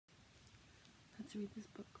Let's read this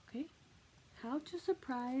book, okay? How to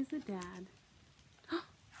Surprise a Dad.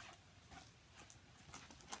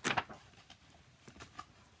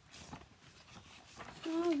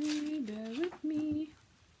 Sorry, bear with me.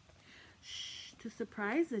 Shh, to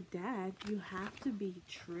surprise a dad, you have to be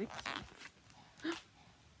tricky.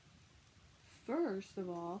 First of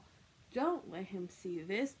all, don't let him see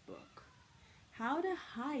this book. How to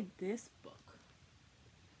hide this book.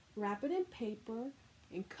 Wrap it in paper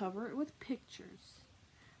and cover it with pictures.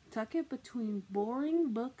 Tuck it between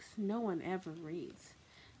boring books no one ever reads.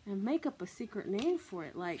 And make up a secret name for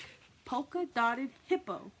it like Polka Dotted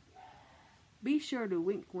Hippo. Be sure to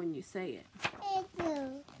wink when you say it.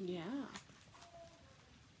 Yeah.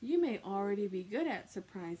 You may already be good at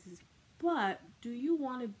surprises, but do you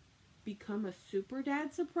want to become a super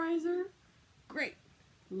dad surpriser? Great.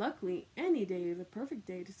 Luckily, any day is a perfect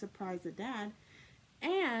day to surprise a dad.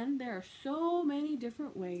 And there are so many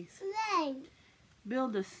different ways.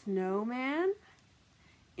 Build a snowman.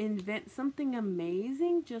 Invent something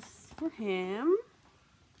amazing just for him.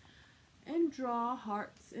 And draw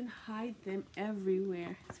hearts and hide them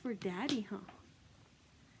everywhere. It's for Daddy, huh?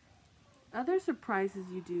 Other surprises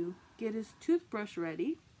you do. Get his toothbrush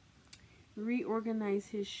ready. Reorganize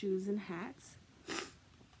his shoes and hats.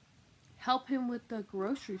 Help him with the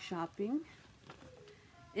grocery shopping.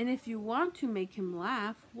 And if you want to make him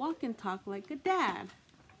laugh, walk and talk like a dad.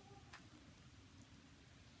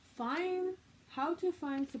 How to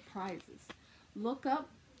find surprises. Look up,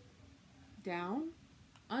 down,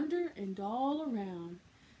 under, and all around.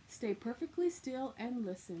 Stay perfectly still and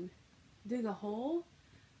listen. Dig a hole,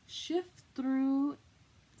 shift through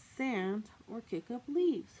sand, or kick up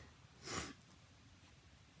leaves.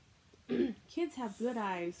 Kids have good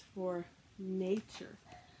eyes for nature,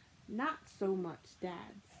 not so much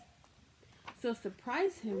dads. So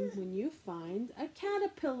surprise him when you find a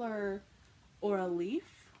caterpillar, or a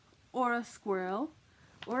leaf, or a squirrel,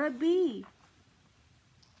 or a bee.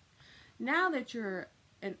 Now that you're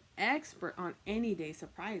an expert on any day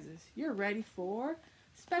surprises, you're ready for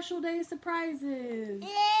special day surprises.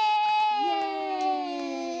 Yay!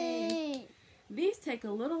 These take a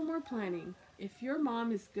little more planning. If your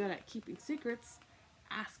mom is good at keeping secrets,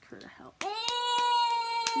 ask her to help.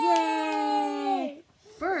 Yay!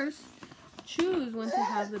 First, choose when to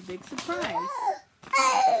have the big surprise.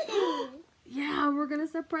 Yeah, we're gonna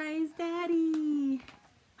surprise Daddy.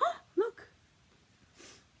 Look.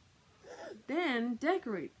 Then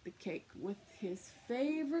decorate the cake with his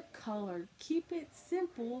favorite color. Keep it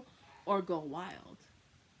simple or go wild.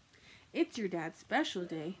 It's your dad's special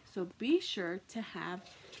day, so be sure to have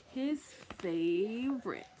his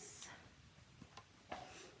favorites.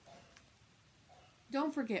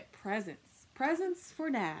 Don't forget presents. Presents for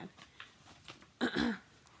Dad.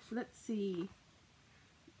 Let's see.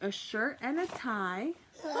 A shirt and a tie.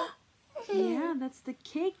 Yeah, that's the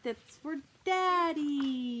cake that's for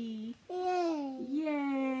Daddy.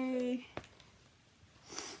 Yay.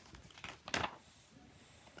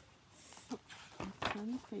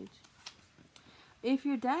 On this page. If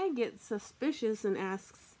your dad gets suspicious and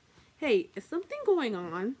asks, hey, is something going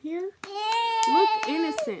on here? Look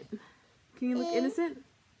innocent. Can you look innocent?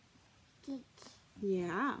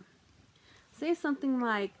 Yeah. Say something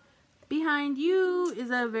like, behind you is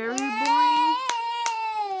a very boring.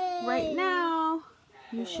 Right now,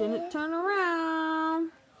 you shouldn't turn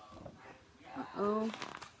around. Uh-oh.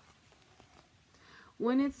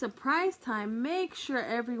 When it's surprise time, make sure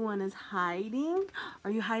everyone is hiding.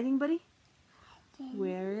 Are you hiding, buddy?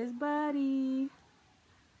 Where is Buddy?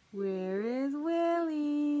 Where is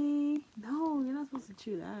Willie? No, you're not supposed to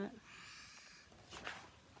chew that.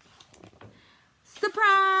 Surprise!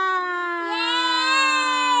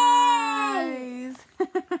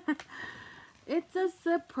 It's a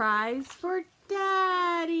surprise for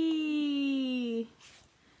Daddy.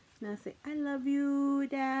 Now say, I love you,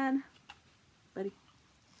 Dad. Buddy.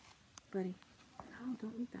 Buddy. No,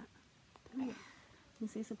 don't eat that. Don't eat it. Can you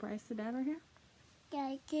say surprise to Dad right here?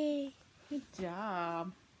 Daddy. Good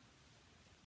job.